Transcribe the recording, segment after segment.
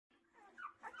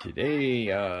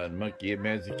Today on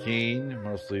Monkey&Mazikeen,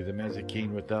 mostly the Mazikeen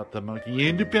without the monkey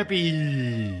and the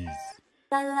puppies.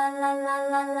 Let's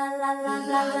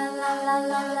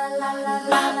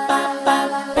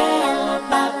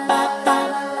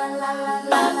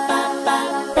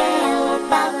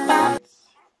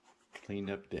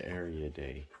clean up the area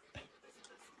day.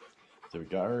 So we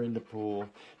got her in the pool,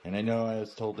 and I know I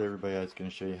was told everybody I was going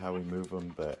to show you how we move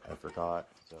them, but I forgot.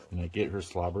 So and I get her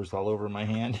slobbers all over my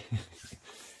hand.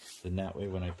 Then that way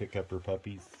when I pick up her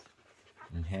puppies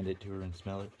and hand it to her and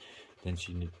smell it, then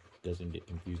she doesn't get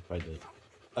confused by the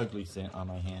ugly scent on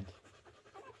my hand.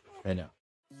 I know.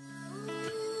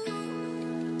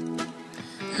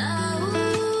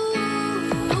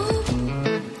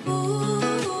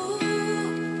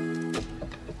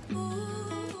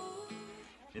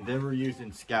 And then we're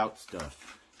using Scout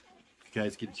stuff. If you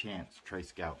guys get a chance, try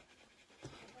Scout.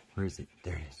 Where is it?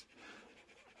 There it is.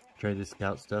 Try the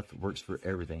Scout stuff. It works for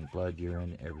everything. Blood,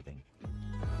 urine, everything.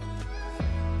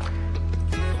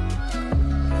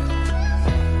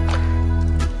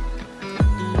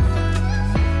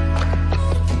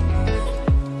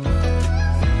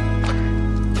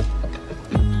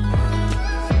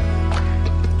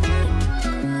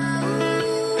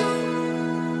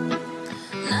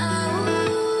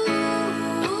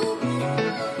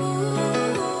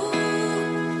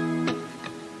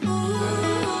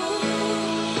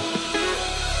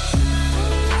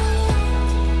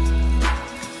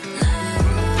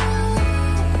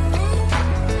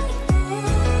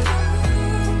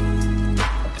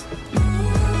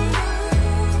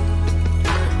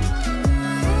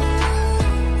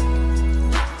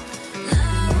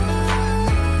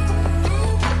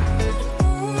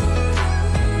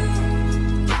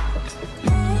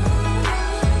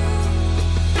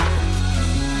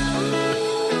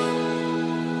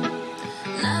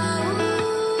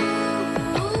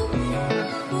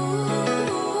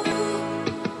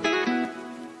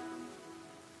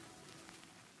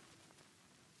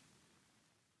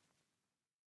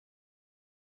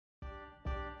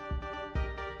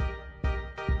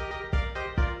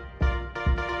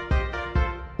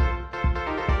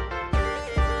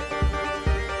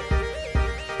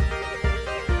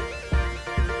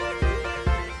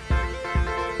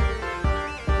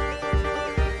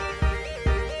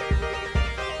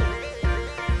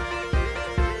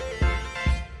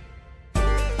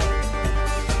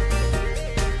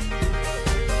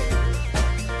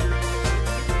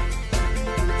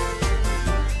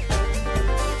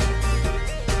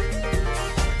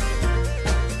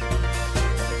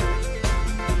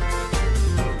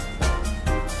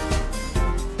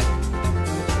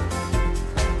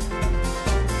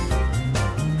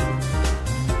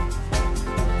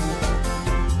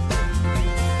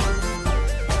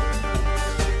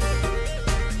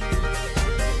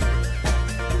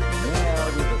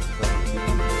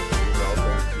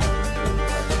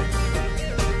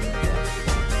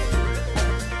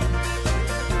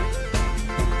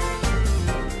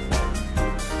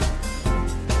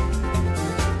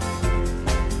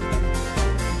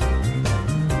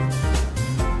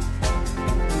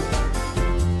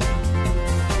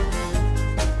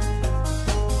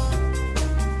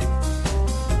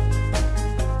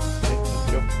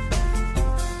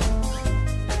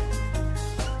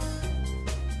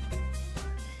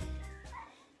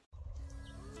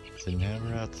 So now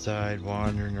we're outside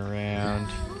wandering around,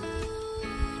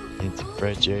 getting some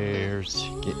fresh airs,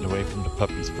 getting away from the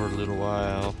puppies for a little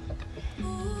while.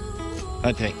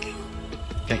 Hi, Tank.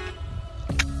 Tank.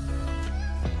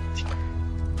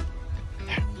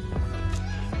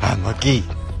 Hi, Monkey.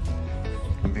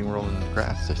 I've been rolling in the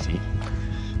grass, I see.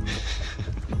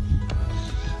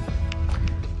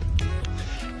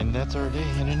 And that's our day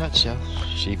in a nutshell.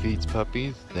 She feeds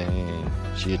puppies, then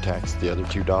she attacks the other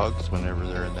two dogs whenever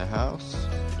they're in the house.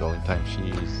 The only time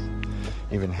she's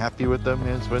even happy with them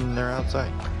is when they're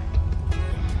outside.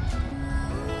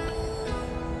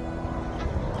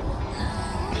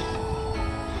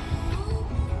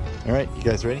 Alright, you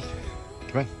guys ready?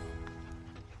 Come on.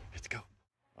 Let's go.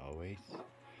 Always,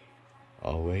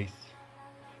 always,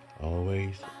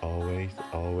 always, always,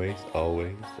 always,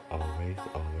 always, always, always,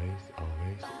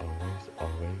 always, always,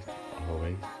 always,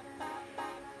 always,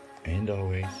 and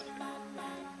always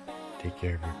take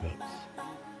care of your pups.